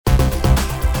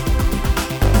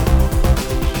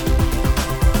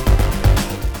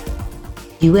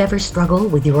Do you ever struggle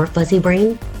with your fuzzy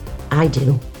brain? I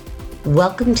do.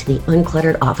 Welcome to the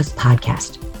Uncluttered Office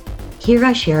podcast. Here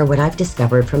I share what I've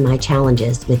discovered from my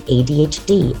challenges with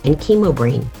ADHD and chemo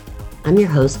brain. I'm your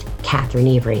host, Catherine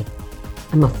Avery.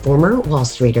 I'm a former Wall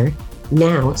Streeter,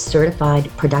 now certified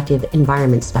productive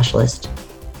environment specialist,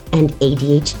 and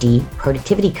ADHD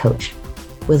productivity coach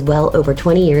with well over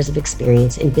 20 years of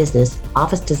experience in business,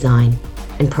 office design,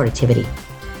 and productivity.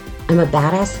 I'm a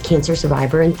badass cancer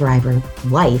survivor and thriver,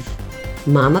 wife,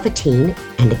 mom of a teen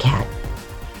and a cat,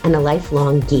 and a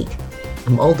lifelong geek.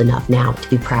 I'm old enough now to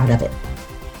be proud of it.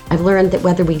 I've learned that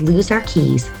whether we lose our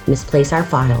keys, misplace our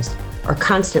files, or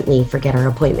constantly forget our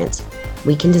appointments,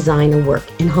 we can design a work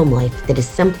and home life that is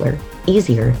simpler,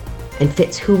 easier, and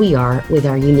fits who we are with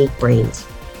our unique brains.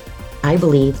 I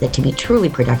believe that to be truly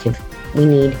productive, we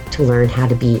need to learn how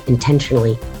to be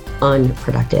intentionally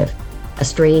unproductive. A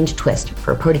strange twist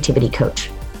for a productivity coach.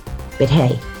 But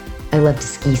hey, I love to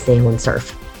ski, sail, and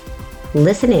surf.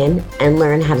 Listen in and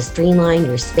learn how to streamline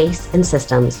your space and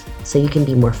systems so you can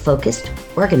be more focused,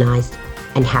 organized,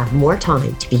 and have more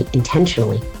time to be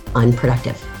intentionally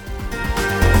unproductive.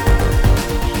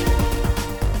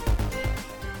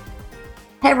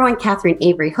 Hey everyone, Catherine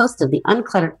Avery, host of the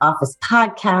Uncluttered Office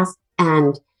podcast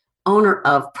and owner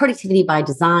of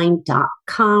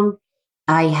productivitybydesign.com.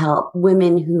 I help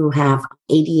women who have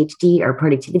ADHD or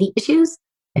productivity issues.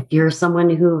 If you're someone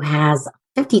who has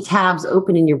 50 tabs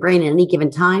open in your brain at any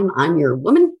given time, I'm your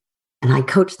woman and I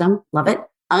coach them. Love it.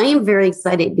 I am very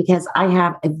excited because I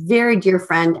have a very dear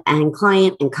friend and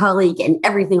client and colleague and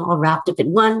everything all wrapped up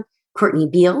in one, Courtney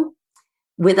Beal,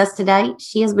 with us today.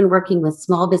 She has been working with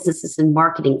small businesses in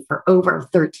marketing for over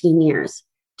 13 years.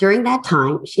 During that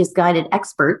time, she has guided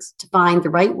experts to find the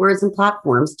right words and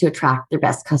platforms to attract their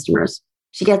best customers.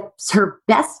 She gets her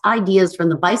best ideas from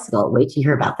the bicycle. Wait to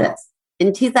hear about this.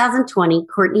 In 2020,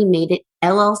 Courtney made it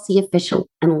LLC official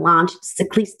and launched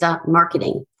Ciclista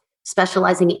Marketing,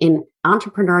 specializing in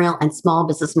entrepreneurial and small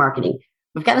business marketing.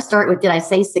 We've got to start with, did I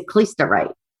say Ciclista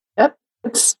right? Yep.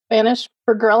 It's Spanish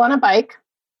for girl on a bike.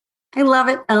 I love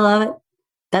it. I love it.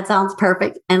 That sounds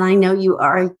perfect. And I know you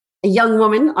are a young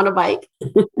woman on a bike.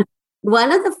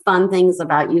 One of the fun things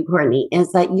about you, Courtney,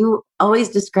 is that you always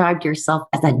described yourself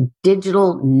as a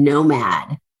digital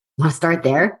nomad. Want to start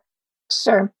there?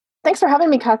 Sure. Thanks for having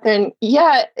me, Catherine.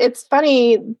 Yeah, it's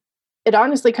funny. It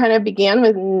honestly kind of began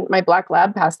when my black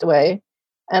lab passed away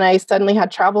and I suddenly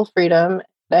had travel freedom.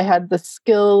 I had the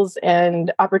skills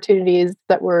and opportunities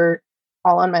that were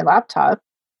all on my laptop.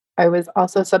 I was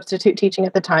also substitute teaching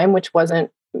at the time, which wasn't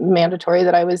mandatory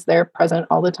that I was there present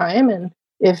all the time. And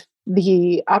if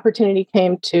the opportunity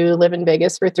came to live in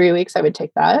Vegas for 3 weeks, I would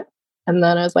take that. And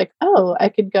then I was like, oh, I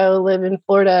could go live in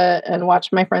Florida and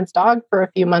watch my friend's dog for a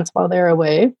few months while they're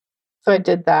away. So I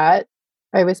did that.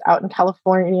 I was out in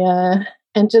California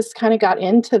and just kind of got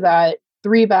into that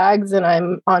 3 bags and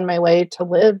I'm on my way to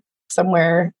live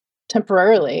somewhere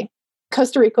temporarily.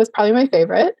 Costa Rica was probably my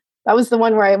favorite. That was the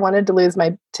one where I wanted to lose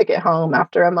my ticket home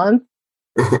after a month,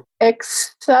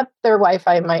 except their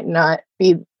Wi-Fi might not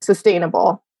be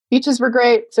sustainable. Beaches were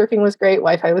great. Surfing was great.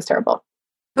 Wi-Fi was terrible.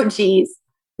 Oh, geez.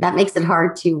 That makes it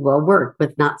hard to work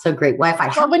with not so great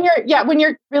Wi-Fi. Well, when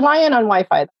you're relying on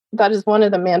Wi-Fi, that is one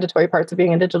of the mandatory parts of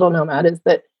being a digital nomad is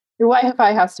that your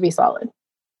Wi-Fi has to be solid.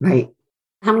 Right.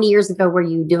 How many years ago were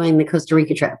you doing the Costa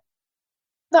Rica trip?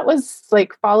 That was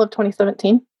like fall of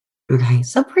 2017. Okay.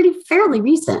 So fairly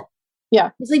recent.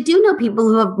 Yeah. Because I do know people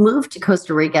who have moved to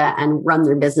Costa Rica and run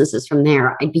their businesses from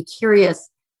there. I'd be curious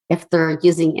if they're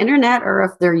using internet or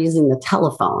if they're using the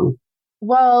telephone.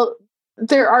 Well,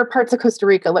 there are parts of Costa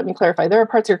Rica, let me clarify. There are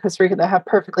parts of Costa Rica that have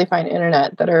perfectly fine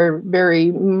internet that are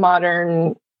very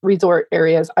modern resort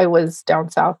areas. I was down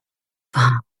south,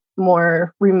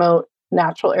 more remote,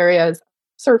 natural areas.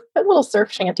 A little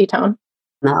surf shanty town.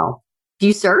 No. Do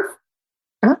you surf?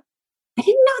 Huh? I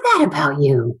didn't know that about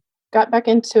you. Got back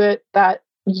into it that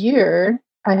year.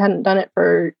 I hadn't done it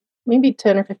for maybe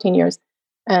 10 or 15 years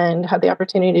and had the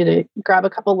opportunity to grab a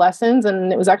couple lessons.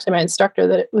 And it was actually my instructor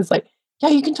that it was like, yeah,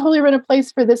 you can totally rent a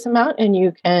place for this amount and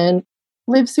you can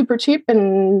live super cheap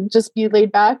and just be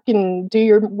laid back and do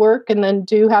your work and then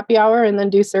do happy hour and then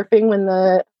do surfing when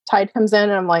the tide comes in.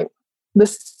 And I'm like,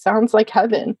 this sounds like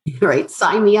heaven. Right.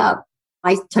 Sign me up.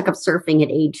 I took up surfing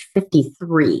at age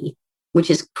 53,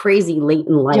 which is crazy late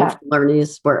in life to learn a new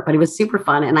sport, but it was super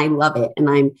fun and I love it.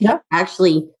 And I'm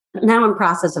actually now in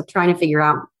process of trying to figure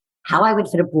out how I would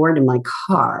fit a board in my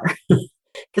car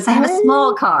because I have a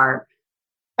small car.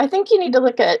 I think you need to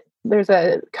look at, there's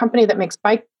a company that makes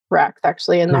bike racks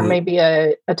actually, and there may be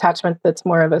a attachment that's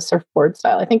more of a surfboard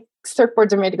style. I think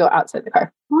surfboards are made to go outside the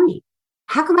car. Right.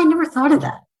 How come I never thought of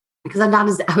that? Because I'm not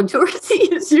as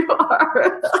outdoorsy as you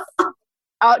are.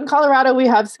 Out in Colorado, we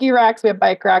have ski racks, we have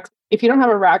bike racks. If you don't have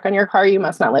a rack on your car, you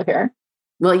must not live here.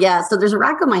 Well, yeah. So there's a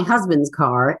rack on my husband's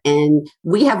car, and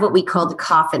we have what we call the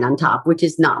coffin on top, which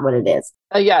is not what it is.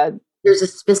 Yeah. There's a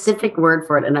specific word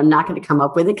for it, and I'm not going to come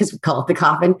up with it because we call it the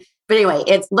coffin. But anyway,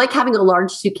 it's like having a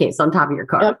large suitcase on top of your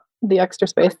car. Yep. The extra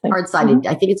space thing. Hard-sided. Mm-hmm.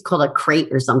 I think it's called a crate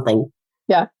or something.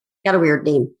 Yeah. Got a weird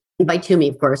name. By Toomey,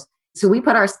 of course. So we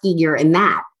put our ski gear in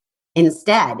that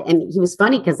instead. And he was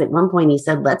funny because at one point he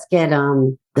said, let's get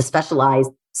the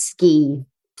specialized ski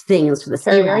things for the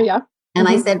ski rack. Yeah. And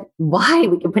I said, why?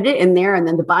 We can put it in there and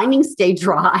then the bindings stay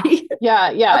dry.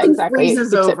 Yeah, exactly.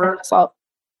 Freezes over. Salt.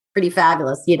 Pretty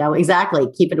fabulous, exactly.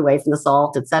 Keep it away from the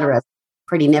salt, etc.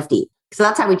 Pretty nifty. So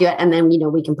that's how we do it. And then,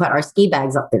 we can put our ski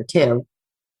bags up there too.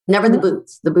 Never the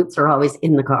boots. The boots are always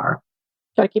in the car.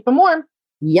 Got to keep them warm.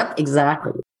 Yep,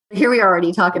 exactly. Here we are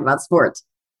already talking about sports.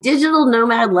 Digital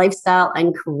nomad lifestyle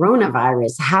and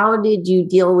coronavirus. How did you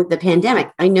deal with the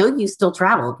pandemic? I know you still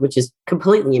traveled, which is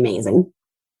completely amazing.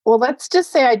 Well, let's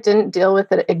just say I didn't deal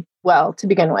with it well to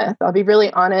begin with. I'll be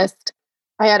really honest.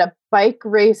 I had a bike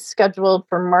race scheduled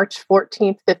for March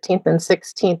 14th, 15th, and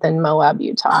 16th in Moab,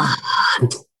 Utah.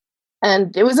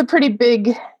 And it was a pretty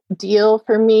big deal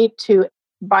for me to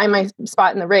buy my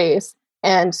spot in the race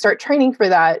and start training for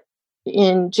that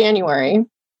in January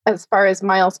as far as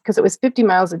miles, because it was 50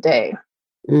 miles a day.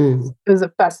 It was a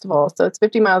festival, so it's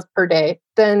 50 miles per day.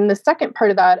 Then the second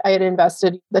part of that, I had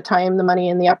invested the time, the money,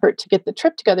 and the effort to get the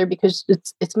trip together because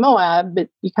it's Moab, but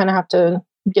you kind of have to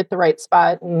get the right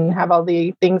spot and have all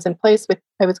the things in place.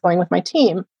 I was going with my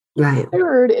team. Right.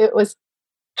 Third, it was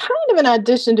kind of an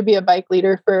audition to be a bike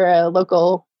leader for a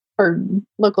local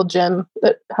gym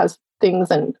that has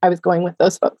things, and I was going with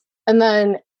those folks. And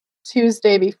then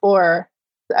Tuesday before,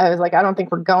 I was like, I don't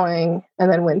think we're going.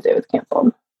 And then Wednesday was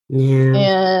canceled. Yeah.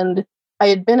 And I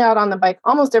had been out on the bike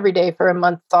almost every day for a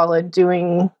month solid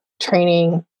doing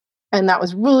training. And that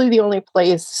was really the only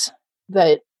place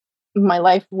that my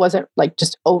life wasn't like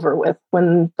just over with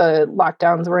when the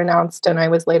lockdowns were announced and I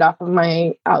was laid off of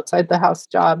my outside the house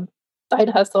job, side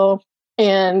hustle.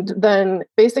 And then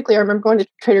basically I remember going to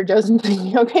Trader Joe's and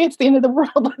thinking, okay, it's the end of the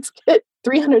world. Let's get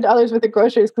 $300 worth of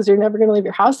groceries because you're never going to leave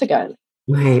your house again.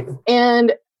 Right.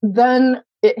 And then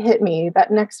it hit me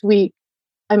that next week,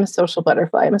 I'm a social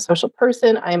butterfly. I'm a social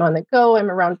person. I'm on the go.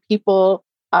 I'm around people.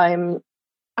 I'm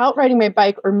out riding my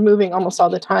bike or moving almost all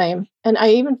the time. And I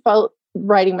even felt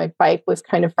riding my bike was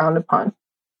kind of frowned upon,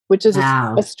 which is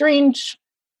a strange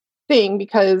thing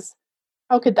because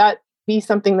how could that be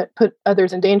something that put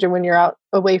others in danger when you're out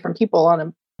away from people on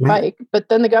a bike? But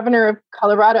then the governor of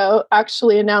Colorado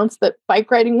actually announced that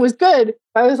bike riding was good.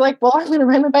 I was like, well, I'm going to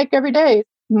ride my bike every day.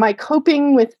 My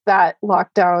coping with that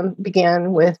lockdown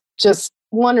began with just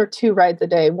 1 or 2 rides a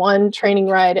day, one training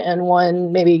ride and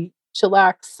one maybe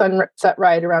chillax sunset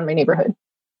ride around my neighborhood.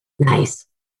 Nice.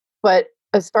 But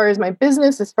as far as my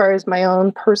business, as far as my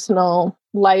own personal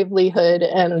livelihood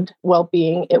and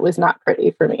well-being, it was not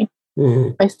pretty for me.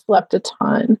 I slept a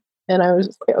ton and I was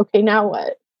just like, okay, now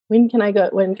what? When can I go?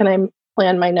 When can I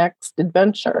plan my next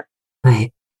adventure?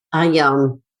 Right. I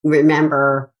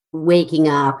remember waking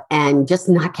up and just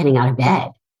not getting out of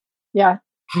bed. Yeah.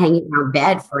 Hanging around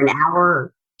bed for an hour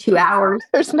or 2 hours.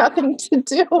 There's nothing to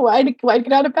do. Why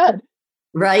get out of bed?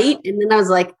 Right. And then I was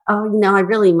like, oh,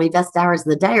 my best hours of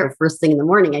the day are first thing in the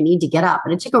morning. I need to get up.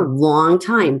 And it took a long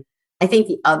time. I think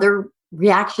the other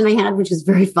reaction I had, which is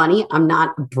very funny, I'm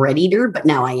not a bread eater, but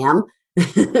now I am.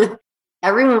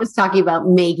 Everyone was talking about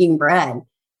making bread.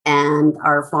 And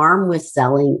our farm was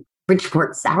selling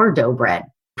Bridgeport sourdough bread,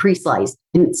 pre-sliced.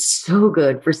 And it's so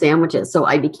good for sandwiches. So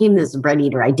I became this bread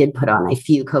eater. I did put on a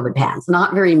few COVID pants,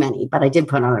 not very many, but I did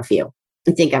put on a few.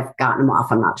 I think I've gotten them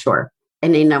off. I'm not sure.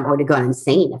 And then I would have gone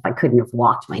insane if I couldn't have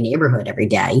walked my neighborhood every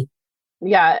day.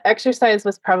 Yeah, exercise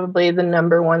was probably the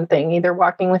number one thing, either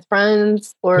walking with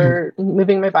friends or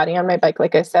moving my body on my bike,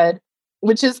 like I said,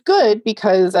 which is good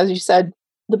because, as you said,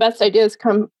 the best ideas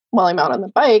come while I'm out on the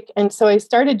bike. And so I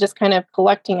started just kind of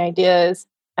collecting ideas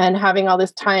and having all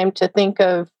this time to think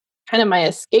of kind of my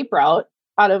escape route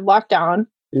out of lockdown.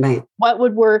 Right. What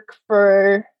would work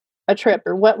for a trip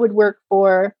or what would work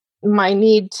for my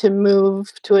need to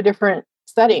move to a different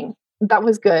setting? That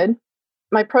was good.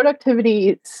 My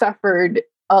productivity suffered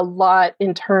a lot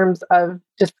in terms of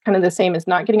just kind of the same as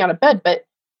not getting out of bed, but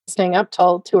staying up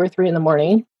till 2 or 3 in the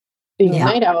morning, being a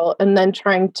night owl, and then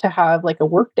trying to have like a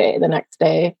work day the next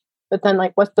day. But then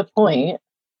what's the point?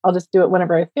 I'll just do it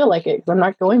whenever I feel like it because I'm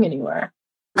not going anywhere.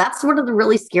 That's one of the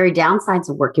really scary downsides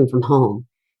of working from home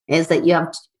is that you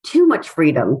have too much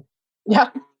freedom.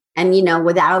 Yeah. And,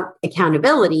 without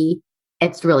accountability,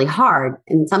 it's really hard.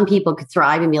 And some people could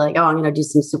thrive and be like, oh, I'm going to do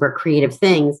some super creative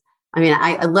things. I mean,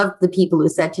 I love the people who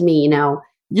said to me,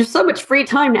 you're so much free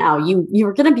time now.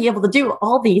 You're going to be able to do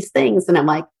all these things. And I'm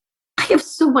like, I have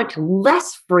so much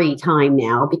less free time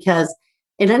now because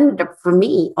it ended up for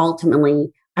me,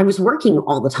 ultimately, I was working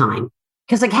all the time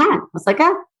because I can. I was like,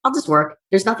 I'll just work.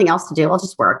 There's nothing else to do. I'll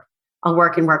just work. I'll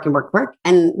work and work and work, work.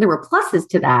 And there were pluses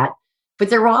to that, but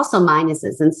there were also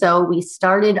minuses. And so we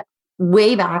started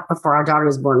way back before our daughter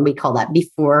was born. We call that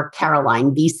before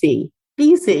Caroline, BC.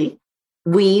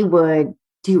 We would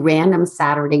do random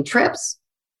Saturday trips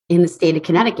in the state of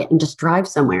Connecticut and just drive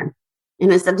somewhere.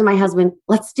 And I said to my husband,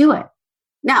 let's do it.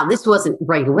 Now, this wasn't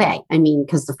right away. I mean,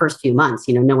 because the first few months,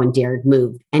 no one dared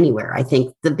move anywhere. I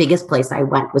think the biggest place I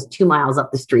went was 2 miles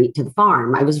up the street to the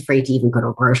farm. I was afraid to even go to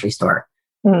a grocery store.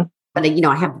 Mm. But,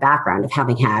 I have the background of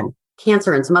having had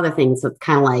cancer and some other things. So it's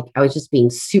kind of like I was just being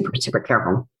super, super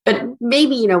careful. But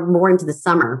maybe, more into the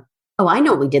summer. Oh, I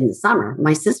know what we did in the summer.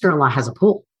 My sister-in-law has a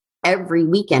pool. Every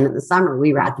weekend in the summer,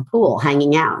 we were at the pool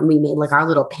hanging out and we made like our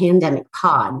little pandemic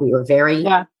pod. We were very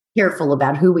careful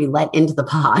about who we let into the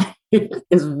pod.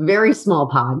 It's a very small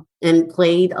pod and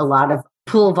played a lot of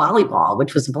pool volleyball,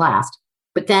 which was a blast.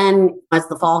 But then as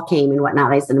the fall came and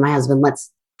whatnot, I said to my husband,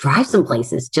 let's drive some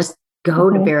places, just go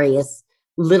to various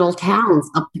little towns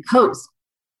up the coast.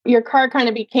 Your car kind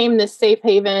of became this safe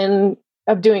haven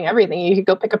of doing everything. You could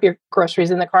go pick up your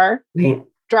groceries in the car,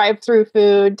 drive through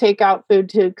food, take out food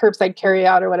to curbside carry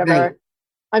out or whatever. Right.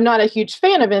 I'm not a huge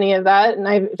fan of any of that. And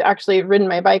I've actually ridden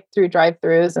my bike through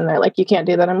drive-thrus and they're like, you can't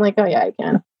do that. I'm like, oh yeah, I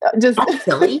can. Just That's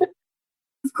silly.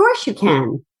 Of course you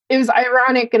can. It was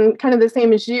ironic and kind of the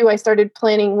same as you. I started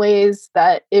planning ways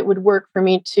that it would work for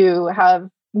me to have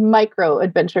micro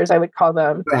adventures, I would call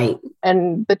them. Right.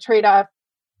 And the trade-off,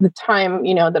 the time,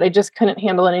 that I just couldn't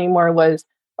handle it anymore was,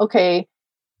 okay,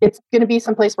 it's going to be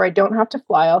someplace where I don't have to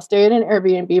fly. I'll stay at an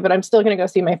Airbnb, but I'm still going to go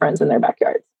see my friends in their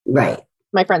backyards. Right.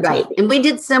 My friends. Right. And we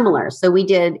did similar. So we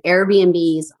did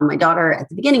Airbnbs. My daughter, at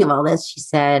the beginning of all this, she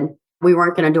said we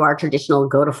weren't going to do our traditional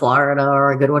go to Florida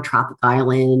or go to a tropic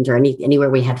island or anywhere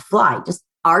we had to fly, just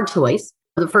our choice.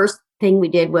 The first thing we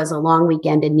did was a long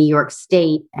weekend in New York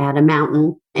State at a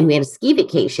mountain, and we had a ski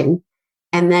vacation.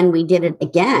 And then we did it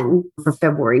again for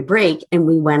February break, and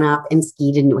we went up and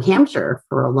skied in New Hampshire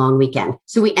for a long weekend.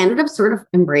 So we ended up sort of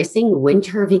embracing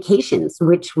winter vacations,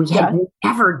 which we had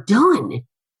never done.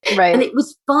 Right. And it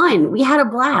was fun. We had a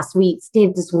blast. We stayed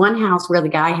at this one house where the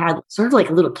guy had sort of like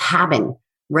a little cabin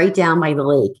right down by the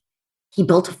lake. He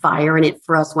built a fire in it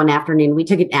for us one afternoon. We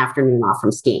took an afternoon off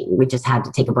from skiing. We just had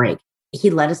to take a break. He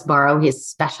let us borrow his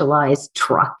specialized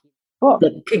truck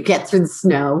that could get through the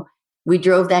snow. We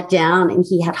drove that down and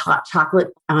he had hot chocolate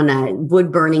on a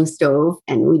wood burning stove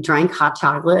and we drank hot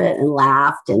chocolate and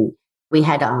laughed. And we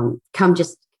had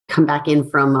come back in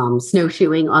from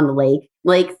snowshoeing on the lake,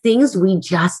 like things we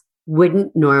just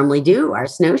wouldn't normally do. Our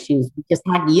snowshoes we just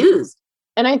hadn't used.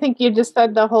 And I think you just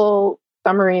said the whole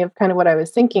summary of kind of what I was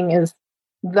thinking is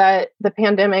that the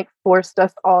pandemic forced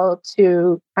us all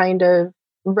to kind of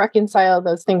reconcile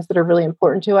those things that are really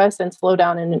important to us and slow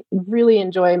down and really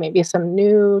enjoy maybe some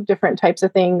new different types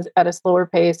of things at a slower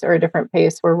pace or a different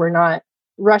pace where we're not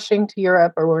rushing to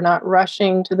Europe or we're not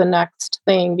rushing to the next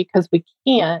thing because we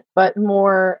can't, but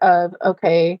more of,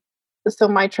 okay, so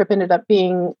my trip ended up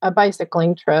being a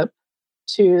bicycling trip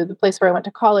to the place where I went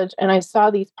to college. And I saw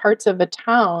these parts of a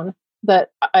town that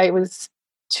I was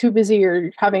too busy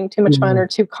or having too much fun or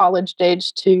too college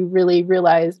age to really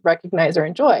realize, recognize, or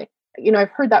enjoy. I've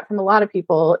heard that from a lot of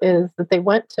people is that they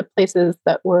went to places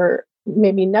that were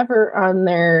maybe never on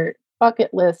their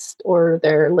bucket list or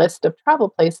their list of travel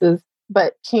places,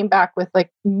 but came back with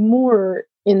like more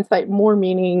insight, more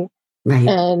meaning,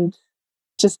 and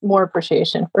just more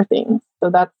appreciation for things. So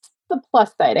that's the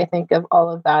plus side, I think, of all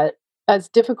of that. As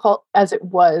difficult as it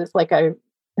was, like I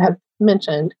have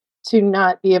mentioned, to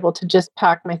not be able to just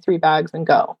pack my 3 bags and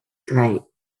go. Right.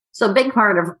 So a big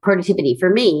part of productivity for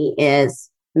me is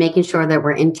making sure that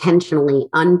we're intentionally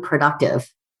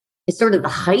unproductive. It's sort of the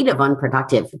height of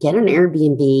unproductive. Get an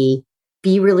Airbnb,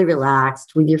 be really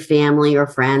relaxed with your family or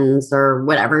friends or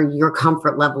whatever your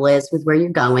comfort level is with where you're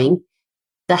going.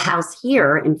 The house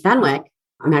here in Fenwick,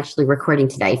 I'm actually recording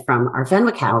today from our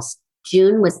Fenwick house.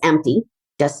 June was empty.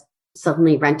 Just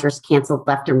suddenly renters canceled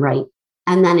left and right.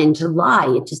 And then in July,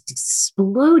 it just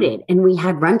exploded. And we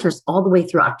had renters all the way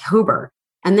through October.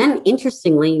 And then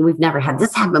interestingly, we've never had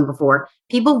this happen before.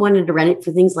 People wanted to rent it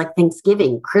for things like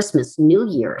Thanksgiving, Christmas, New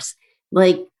Year's.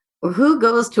 Like, who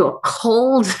goes to a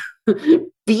cold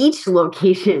beach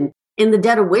location in the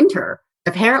dead of winter?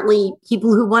 Apparently,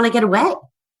 people who want to get away.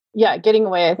 yeah, getting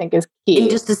away, I think, is in key.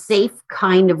 just a safe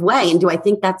kind of way. And do I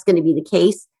think that's going to be the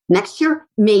case next year?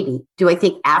 Maybe. Do I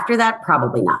think after that?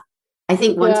 Probably not. I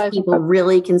think once people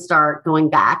really can start going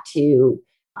back to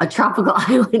a tropical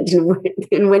island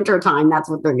in wintertime, that's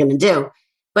what they're going to do.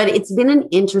 But it's been an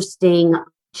interesting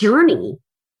journey.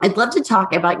 I'd love to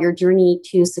talk about your journey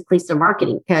to Ciclista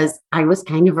Marketing, because I was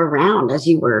kind of around as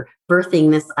you were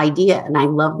birthing this idea. And I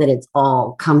love that it's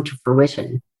all come to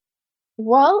fruition.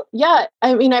 Well, yeah.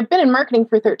 I mean, I've been in marketing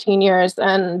for 13 years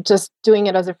and just doing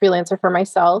it as a freelancer for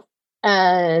myself,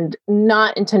 and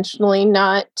not intentionally,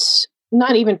 not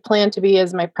even planned to be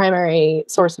as my primary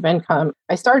source of income.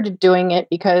 I started doing it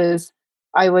because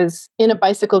I was in a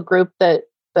bicycle group that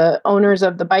the owners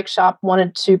of the bike shop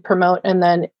wanted to promote and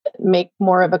then make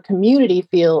more of a community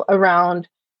feel around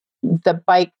the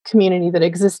bike community that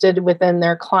existed within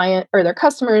their client or their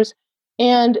customers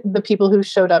and the people who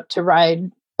showed up to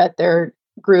ride at their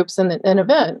groups and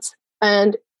events.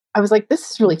 And I was like,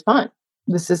 this is really fun.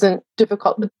 This isn't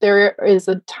difficult, but there is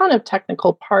a ton of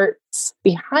technical parts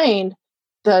behind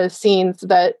the scenes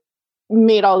that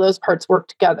made all those parts work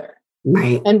together.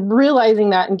 Right. And realizing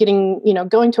that and getting,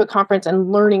 going to a conference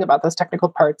and learning about those technical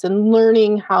parts and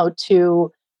learning how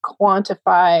to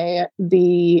quantify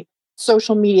the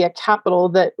social media capital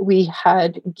that we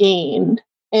had gained.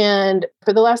 And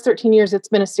for the last 13 years, it's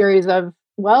been a series of,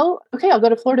 well, okay, I'll go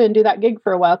to Florida and do that gig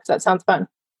for a while because that sounds fun.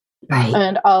 Right.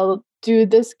 And I'll do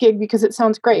this gig because it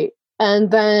sounds great.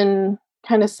 And then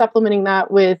kind of supplementing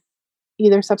that with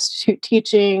either substitute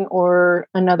teaching or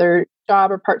another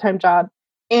job or part-time job.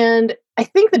 And I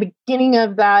think the beginning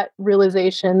of that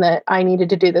realization that I needed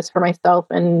to do this for myself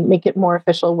and make it more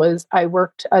official was I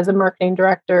worked as a marketing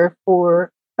director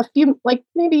for a few, like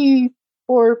maybe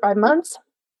 4 or 5 months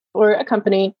for a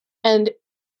company. And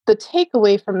the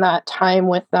takeaway from that time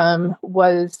with them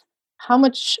was how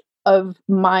much of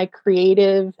my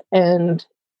creative and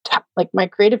my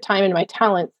creative time and my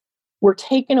talents were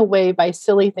taken away by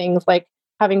silly things like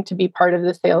having to be part of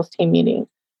the sales team meeting,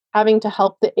 having to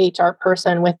help the HR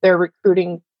person with their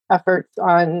recruiting efforts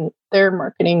on their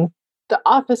marketing, the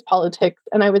office politics.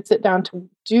 And I would sit down to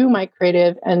do my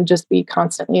creative and just be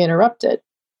constantly interrupted.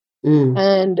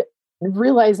 And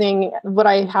realizing what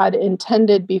I had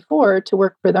intended before to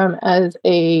work for them as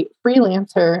a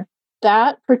freelancer,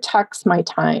 that protects my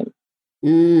time.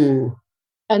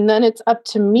 And then it's up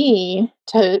to me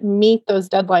to meet those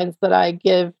deadlines that I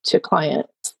give to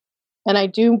clients. And I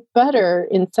do better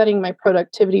in setting my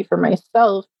productivity for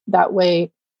myself that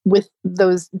way with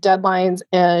those deadlines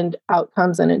and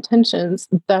outcomes and intentions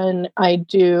than I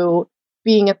do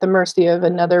being at the mercy of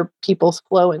another people's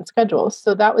flow and schedules.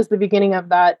 So that was the beginning of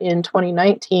that in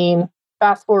 2019.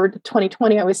 Fast forward to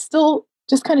 2020, I was still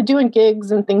just kind of doing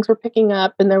gigs and things were picking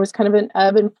up and there was kind of an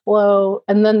ebb and flow.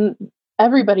 And then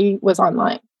everybody was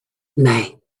online.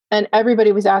 Right. And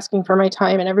everybody was asking for my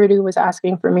time and everybody was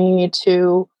asking for me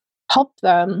to help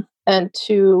them and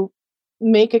to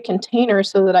make a container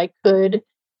so that I could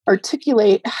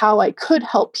articulate how I could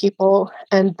help people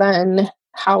and then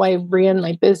how I ran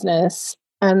my business.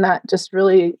 And that just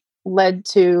really led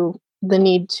to the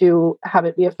need to have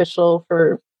it be official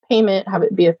for payment, have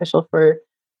it be official for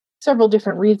several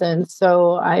different reasons.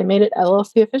 So I made it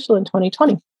LLC official in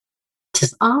 2020.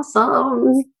 Just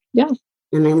awesome. Yeah.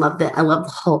 And I love that. I love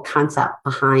the whole concept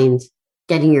behind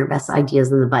getting your best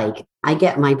ideas on the bike. I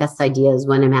get my best ideas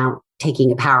when I'm out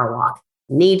taking a power walk.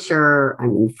 Nature,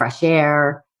 I'm in fresh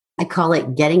air. I call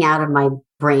it getting out of my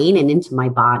brain and into my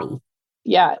body.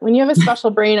 Yeah. When you have a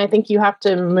special brain, I think you have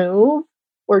to move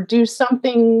or do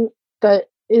something that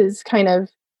is kind of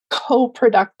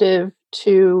co-productive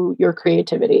to your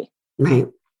creativity. Right.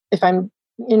 If I'm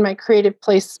in my creative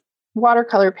place,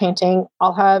 watercolor painting,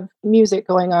 I'll have music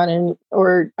going on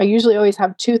or I usually always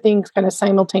have 2 things kind of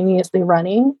simultaneously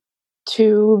running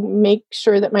to make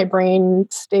sure that my brain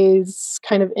stays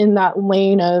kind of in that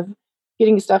lane of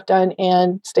getting stuff done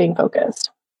and staying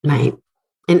focused. Right.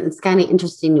 And it's kind of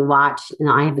interesting to watch.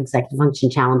 I have executive function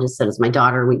challenges. So does my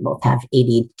daughter. We both have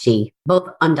ADHD, both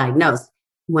undiagnosed.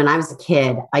 When I was a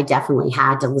kid, I definitely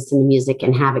had to listen to music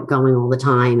and have it going all the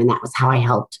time. And that was how I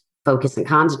helped focus and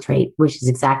concentrate, which is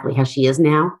exactly how she is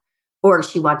now. Or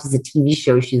she watches a TV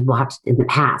show she's watched in the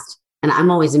past. And I'm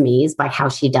always amazed by how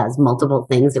she does multiple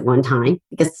things at one time,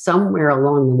 because somewhere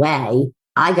along the way,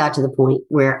 I got to the point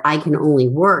where I can only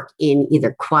work in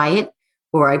either quiet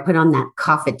or I put on that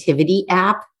Coffeetivity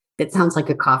app that sounds like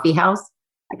a coffee house.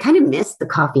 I kind of miss the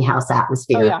coffee house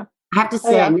atmosphere. Oh, yeah. I have to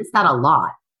say, I miss that a lot.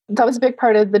 That was a big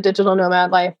part of the digital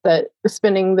nomad life, that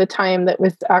spending the time that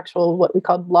was actual, what we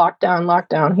called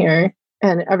lockdown here,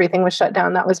 and everything was shut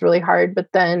down. That was really hard. But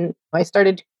then I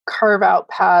started carve out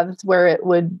paths where it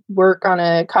would work on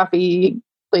a coffee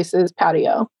place's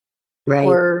patio, Right.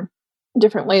 or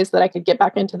different ways that I could get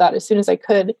back into that as soon as I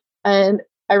could. And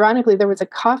ironically, there was a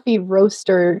coffee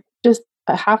roaster just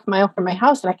a half mile from my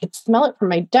house, and I could smell it from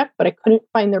my deck, but I couldn't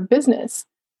find their business.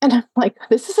 And I'm like,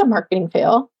 this is a marketing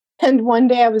fail. And one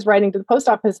day I was riding to the post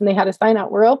office and they had a sign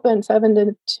out, we're open 7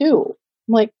 to 2.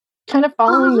 I'm like, kind of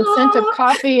following the scent of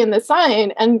coffee and the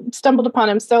sign, and stumbled upon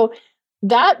them. So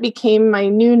that became my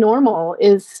new normal,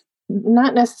 is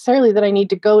not necessarily that I need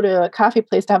to go to a coffee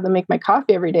place to have them make my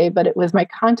coffee every day, but it was my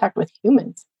contact with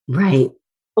humans. Right.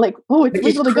 Like, oh, it's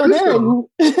legal to go there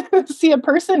and see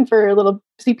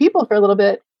people for a little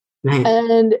bit. Right.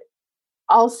 And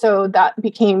also that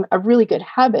became a really good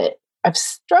habit. I've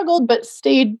struggled, but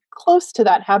stayed close to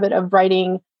that habit of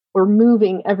writing or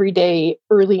moving every day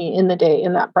early in the day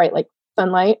in that bright, like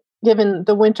sunlight. Given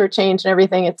the winter change and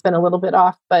everything, it's been a little bit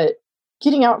off, but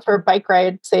getting out for a bike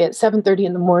ride, say at 7:30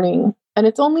 in the morning, and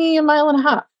it's only a mile and a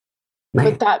half.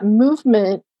 Right. But that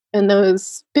movement and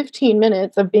those 15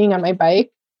 minutes of being on my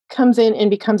bike comes in and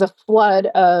becomes a flood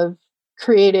of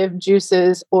creative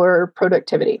juices or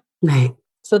productivity. Right.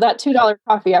 So that $2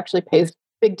 coffee actually pays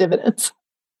big dividends.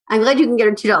 I'm glad you can get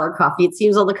a $2 coffee. It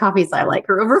seems all the coffees I like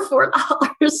are over $4.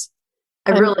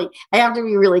 I have to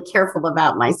be really careful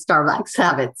about my Starbucks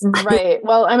habits. Right.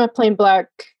 Well, I'm a plain black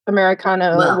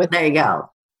Americano with there you go.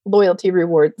 loyalty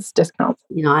rewards discounts.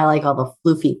 I like all the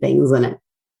floofy things in it.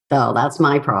 So that's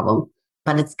my problem.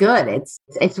 But it's good.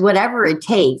 It's whatever it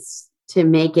takes to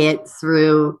make it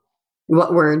through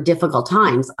what were difficult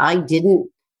times. I didn't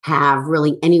have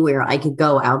really anywhere I could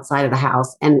go outside of the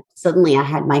house. And suddenly I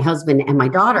had my husband and my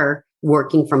daughter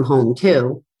working from home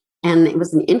too. And it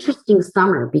was an interesting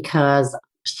summer because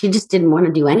she just didn't want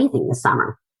to do anything this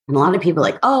summer. And a lot of people are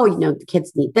like, oh, the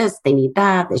kids need this, they need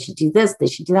that, they should do this, they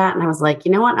should do that. And I was like,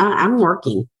 you know what? I'm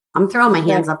working. I'm throwing my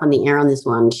hands up in the air on this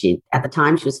one. At the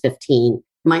time, she was 15.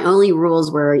 My only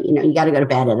rules were, you got to go to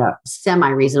bed at a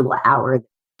semi-reasonable hour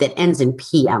that ends in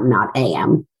PM, not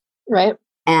AM. Right.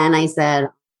 And I said,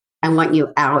 I want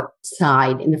you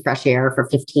outside in the fresh air for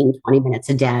 15, 20 minutes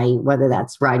a day, whether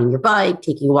that's riding your bike,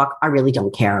 taking a walk. I really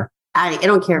don't care. I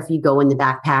don't care if you go in the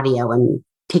back patio and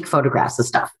take photographs of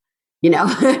stuff.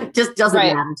 It just doesn't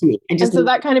matter to me. And so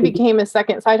that kind of became a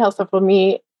second side hustle for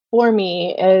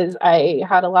me, is I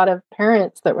had a lot of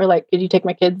parents that were like, could you take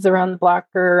my kids around the block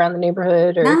or around the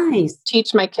neighborhood, or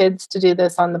teach my kids to do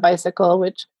this on the bicycle,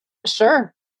 which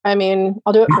sure. I mean,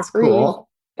 I'll do it for free. Cool.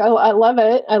 I love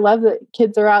it. I love that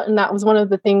kids are out. And that was one of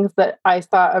the things that I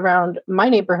saw around my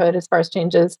neighborhood as far as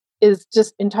changes, is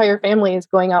just entire families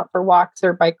going out for walks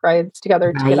or bike rides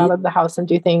together to get out of the house and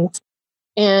do things.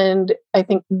 And I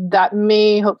think that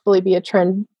may hopefully be a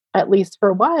trend, at least for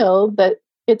a while, that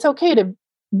it's okay to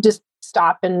just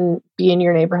stop and be in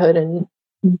your neighborhood and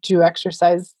do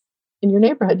exercise in your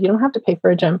neighborhood. You don't have to pay for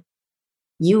a gym.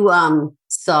 You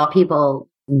saw people.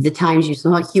 The times you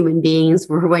saw human beings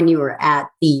were when you were at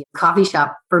the coffee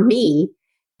shop. For me,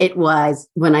 it was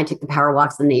when I took the power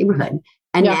walks in the neighborhood.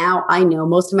 And now I know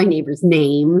most of my neighbors'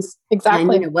 names.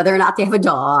 Exactly. And whether or not they have a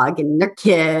dog and their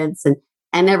kids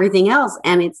and everything else.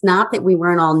 And it's not that we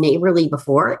weren't all neighborly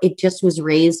before. It just was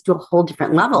raised to a whole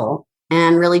different level,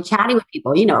 and really chatting with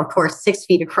people, of course, 6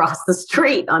 feet across the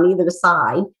street on either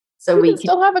side. So we can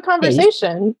still have a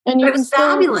conversation. And it was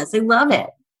fabulous. I love it.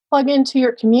 Plug into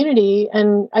your community.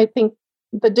 And I think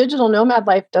the digital nomad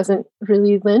life doesn't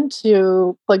really lend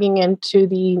to plugging into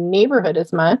the neighborhood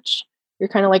as much. You're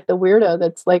kind of like the weirdo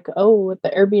that's like, oh, with the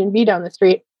Airbnb down the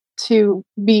street, to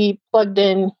be plugged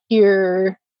in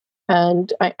here.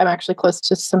 And I'm actually close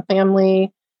to some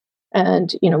family.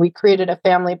 And, we created a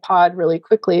family pod really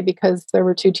quickly because there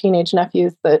were 2 teenage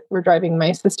nephews that were driving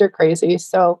my sister crazy.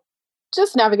 So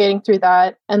just navigating through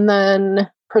that, and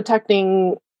then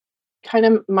protecting kind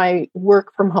of my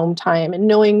work from home time, and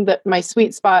knowing that my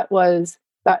sweet spot was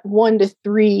that 1 to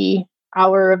 3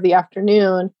 hour of the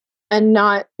afternoon, and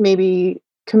not maybe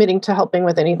committing to helping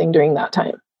with anything during that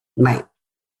time. Right.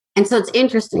 And so it's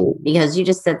interesting because you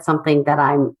just said something that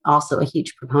I'm also a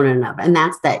huge proponent of, and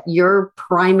that's that your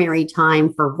primary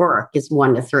time for work is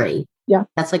 1 to 3. Yeah.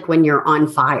 That's like when you're on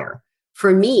fire.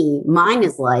 For me, mine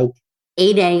is like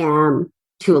 8 a.m.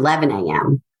 to 11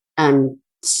 a.m. I'm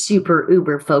super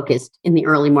uber focused in the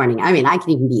early morning. I mean, I can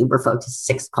even be uber focused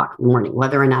 6 o'clock in the morning.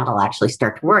 Whether or not I'll actually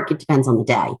start to work, it depends on the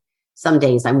day. Some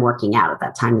days I'm working out at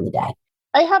that time of the day.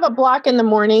 I have a block in the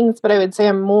mornings, but I would say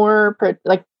I'm more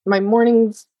like my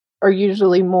mornings are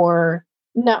usually more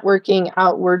networking,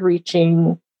 outward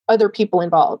reaching, other people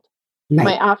involved. Right.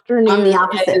 My afternoon, I'm the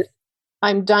opposite.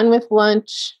 I'm done with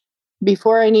lunch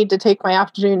before I need to take my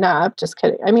afternoon nap, just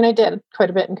kidding. I mean, I did quite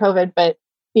a bit in COVID, but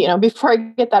before I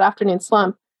get that afternoon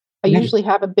slump, I Right. usually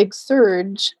have a big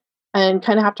surge and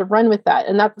kind of have to run with that.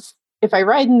 And that's, if I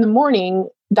ride in the morning,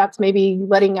 that's maybe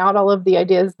letting out all of the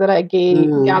ideas that I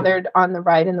gathered on the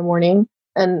ride in the morning.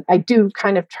 And I do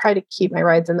kind of try to keep my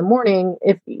rides in the morning.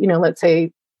 If, let's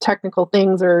say technical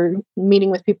things or meeting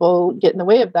with people get in the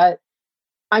way of that,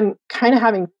 I'm kind of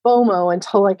having FOMO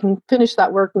until I can finish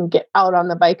that work and get out on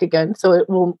the bike again. So it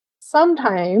will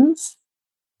sometimes,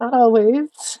 not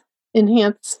always,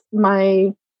 enhance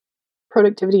my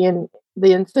productivity and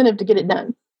the incentive to get it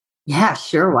done. Yeah,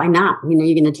 sure. Why not? You're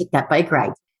going to take that bike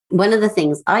ride. One of the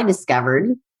things I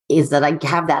discovered is that I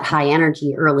have that high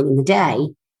energy early in the day,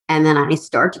 and then I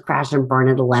start to crash and burn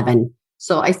at 11.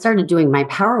 So I started doing my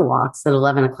power walks at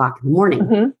 11 o'clock in the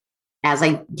morning as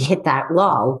I hit that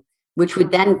lull, which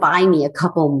would then buy me a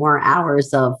couple more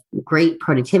hours of great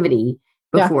productivity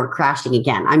before crashing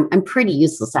again. I'm pretty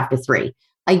useless after 3.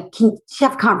 I can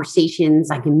have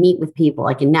conversations, I can meet with people,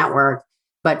 I can network.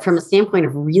 But from a standpoint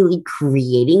of really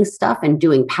creating stuff and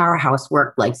doing powerhouse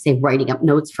work, like say writing up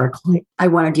notes for a client, I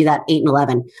want to do that 8 and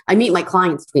 11. I meet my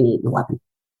clients between 8 and 11.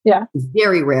 Yeah. It's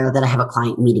very rare that I have a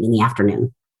client meeting in the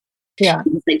afternoon. Yeah.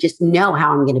 I just know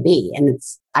how I'm going to be. And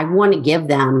I want to give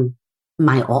them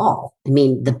my all. I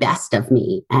mean, the best of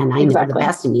me. And I know the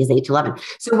best of me is 8 to 11.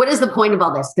 So what is the point of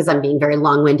all this? Because I'm being very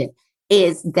long-winded,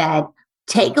 is that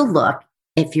take a look,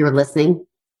 if you're listening,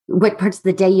 what parts of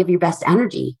the day you have your best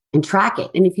energy and track it.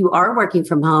 And if you are working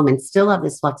from home and still have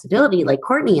this flexibility like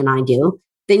Courtney and I do,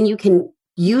 then you can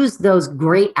use those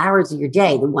great hours of your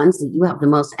day, the ones that you have the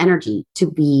most energy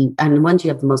to be, and the ones you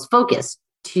have the most focus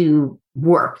to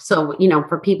work. So,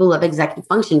 for people who have executive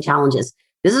function challenges,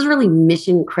 this is really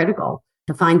mission critical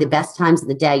to find the best times of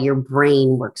the day your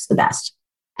brain works the best.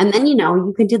 And then,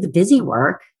 you can do the busy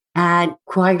work at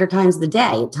quieter times of the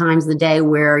day, at times of the day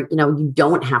where, you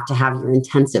don't have to have your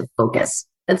intensive focus.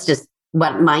 That's just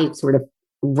what my sort of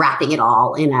wrapping it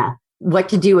all in a what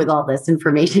to do with all this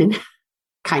information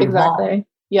kind of ball. Exactly.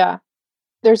 Yeah.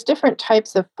 There's different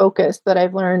types of focus that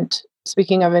I've learned.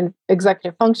 Speaking of an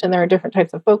executive function, there are different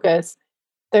types of focus.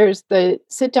 There's the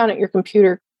sit down at your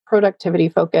computer productivity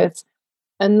focus.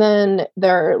 And then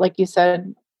there are, like you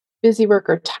said, busy work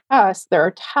or tasks. There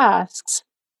are tasks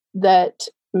that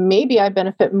maybe I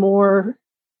benefit more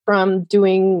from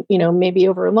doing, maybe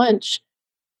over lunch,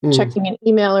 checking an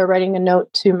email or writing a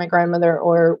note to my grandmother,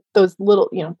 or those little,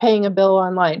 paying a bill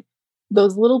online,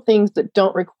 those little things that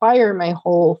don't require my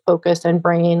whole focus and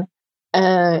brain.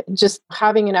 Just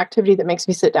having an activity that makes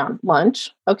me sit down.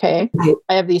 Lunch. Okay. Right.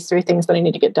 I have these 3 things that I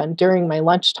need to get done during my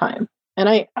lunchtime. And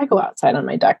I go outside on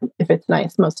my deck if it's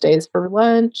nice most days for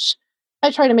lunch.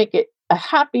 I try to make it a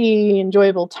happy,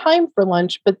 enjoyable time for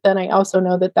lunch, but then I also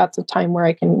know that that's a time where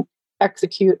I can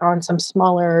execute on some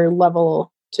smaller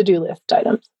level to-do list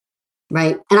items.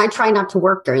 Right. And I try not to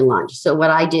work during lunch. So what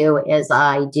I do is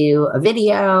I do a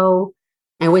video.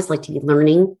 I always like to be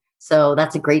learning. So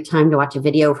that's a great time to watch a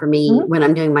video for me. When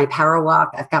I'm doing my power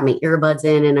walk, I've got my earbuds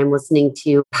in and I'm listening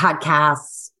to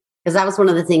podcasts, because that was one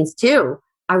of the things too.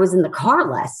 I was in the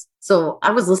car less. So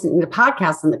I was listening to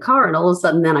podcasts in the car, and all of a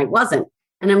sudden then I wasn't.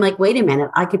 And I'm like, wait a minute,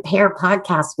 I could pair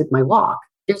podcasts with my walk.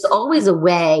 There's always a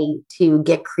way to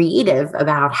get creative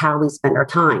about how we spend our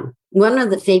time. One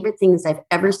of the favorite things I've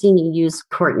ever seen you use,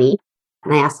 Courtney,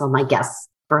 and I ask all my guests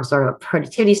for sort of a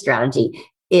productivity strategy,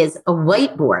 is a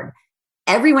whiteboard.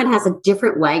 Everyone has a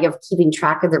different way of keeping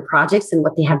track of their projects and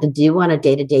what they have to do on a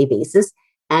day-to-day basis.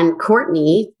 And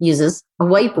Courtney uses a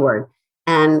whiteboard.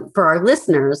 And for our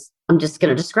listeners, I'm just going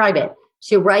to describe it.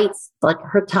 She writes like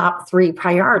her top 3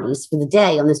 priorities for the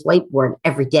day on this whiteboard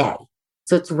every day.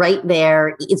 So it's right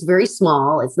there. It's very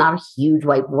small. It's not a huge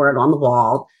whiteboard on the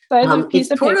wall. It's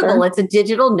portable. Paper. It's a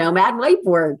digital nomad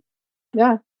whiteboard.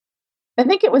 Yeah. I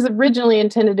think it was originally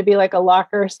intended to be like a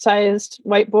locker-sized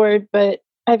whiteboard, but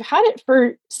I've had it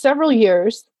for several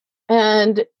years.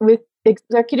 And with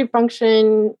executive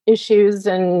function issues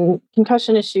and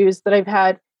concussion issues that I've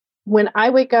had, when I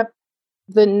wake up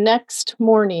the next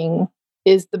morning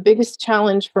is the biggest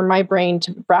challenge for my brain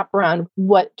to wrap around.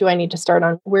 What do I need to start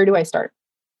on? Where do I start?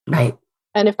 Right.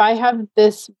 And if I have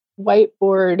this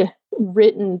whiteboard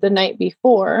written the night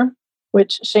before,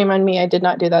 which shame on me, I did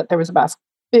not do that. There was a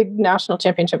big national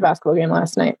championship basketball game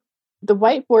last night. The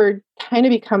whiteboard kind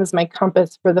of becomes my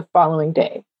compass for the following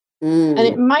day. And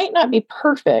it might not be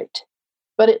perfect,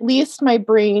 but at least my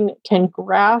brain can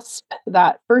grasp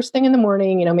that first thing in the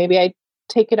morning. Maybe I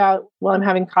take it out while I'm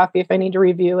having coffee if I need to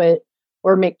review it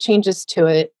or make changes to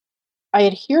it. I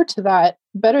adhere to that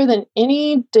better than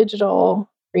any digital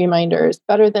reminders,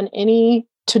 better than any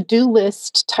to-do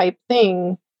list type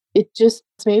thing. It just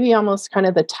maybe almost kind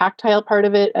of the tactile part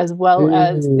of it as well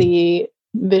as the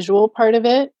visual part of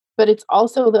it. But it's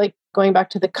also like going back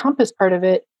to the compass part of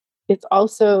it. It's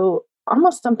also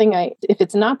almost something if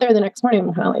it's not there the next morning,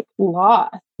 I'm kind of like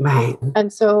lost. Right.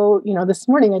 And so, this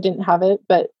morning I didn't have it,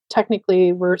 but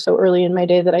technically we're so early in my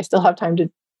day that I still have time to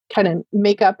kind of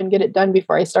make up and get it done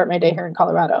before I start my day here in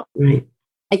Colorado. Right.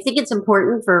 I think it's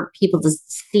important for people to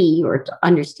see or to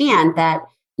understand that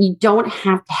you don't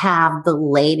have to have the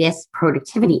latest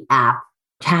productivity app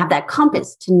to have that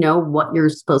compass to know what you're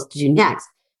supposed to do next.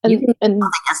 You can do something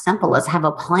as simple as have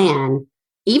a plan,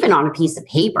 even on a piece of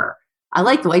paper. I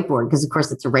like the whiteboard because, of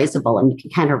course, it's erasable and you can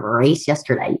kind of erase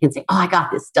yesterday. You can say, oh, I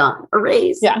got this done.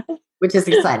 Erase. Yeah. Which is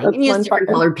exciting. And use different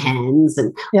colored pens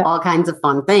and all kinds of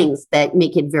fun things that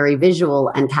make it very visual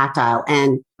and tactile.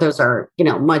 And those are,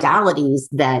 modalities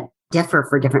that differ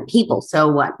for different people. So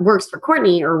what works for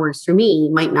Courtney or works for me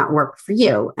might not work for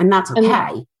you. And that's okay.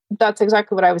 And that's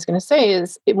exactly what I was going to say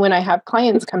is when I have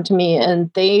clients come to me and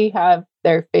they have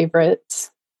their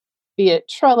favorites, be it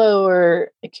Trello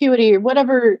or Acuity or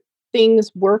whatever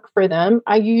things work for them,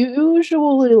 I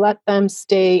usually let them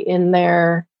stay in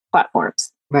their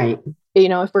platforms. Right.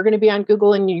 If we're going to be on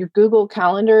Google and your Google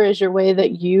Calendar is your way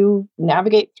that you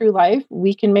navigate through life,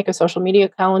 we can make a social media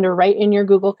calendar right in your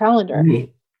Google Calendar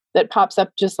that pops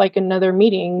up just like another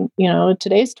meeting.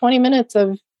 Today's 20 minutes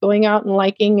of going out and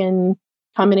liking and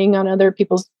commenting on other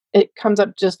people's, it comes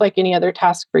up just like any other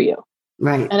task for you.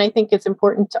 Right. And I think it's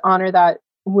important to honor that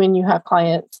when you have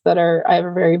clients I have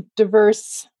a very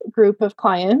diverse group of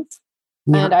clients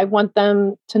and I want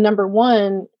them to, number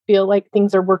one, feel like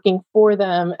things are working for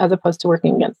them as opposed to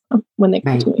working against them when they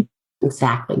come to me.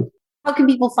 Exactly. How can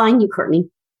people find you,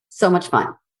 Courtney? So much fun.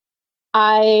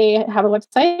 I have a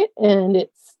website and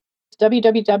it's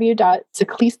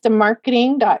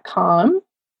www.ciclistamarketing.com.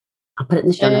 I'll put it in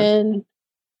the show notes. And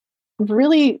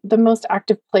really the most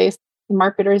active place,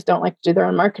 marketers don't like to do their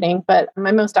own marketing, but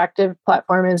my most active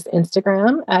platform is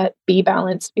Instagram at Be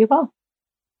Balanced Be Well.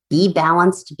 Be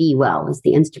Balanced Be Well is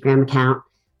the Instagram account.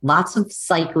 Lots of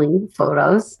cycling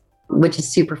photos, which is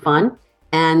super fun.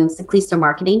 And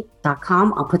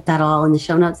ciclistamarketing.com. I'll put that all in the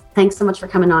show notes. Thanks so much for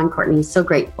coming on, Courtney. So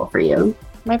grateful for you.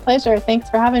 My pleasure.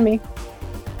 Thanks for having me.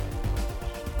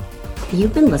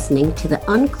 You've been listening to the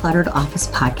Uncluttered Office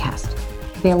podcast,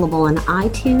 available on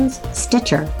iTunes,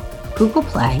 Stitcher, Google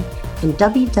Play, and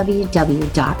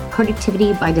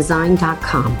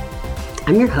www.productivitybydesign.com.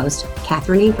 I'm your host,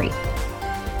 Catherine Avery.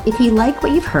 If you like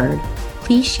what you've heard,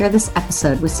 please share this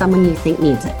episode with someone you think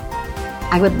needs it.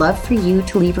 I would love for you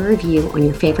to leave a review on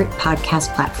your favorite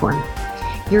podcast platform.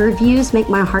 Your reviews make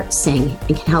my heart sing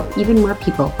and can help even more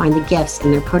people find the gifts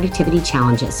in their productivity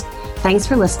challenges. Thanks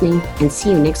for listening and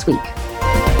see you next week.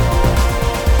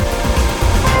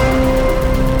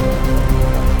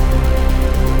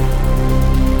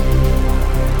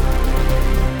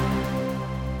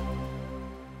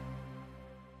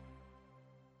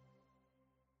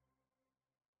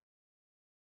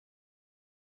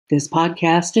 This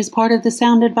podcast is part of the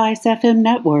Sound Advice FM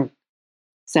network.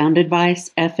 Sound Advice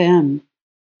FM.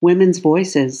 Women's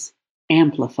voices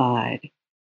amplified.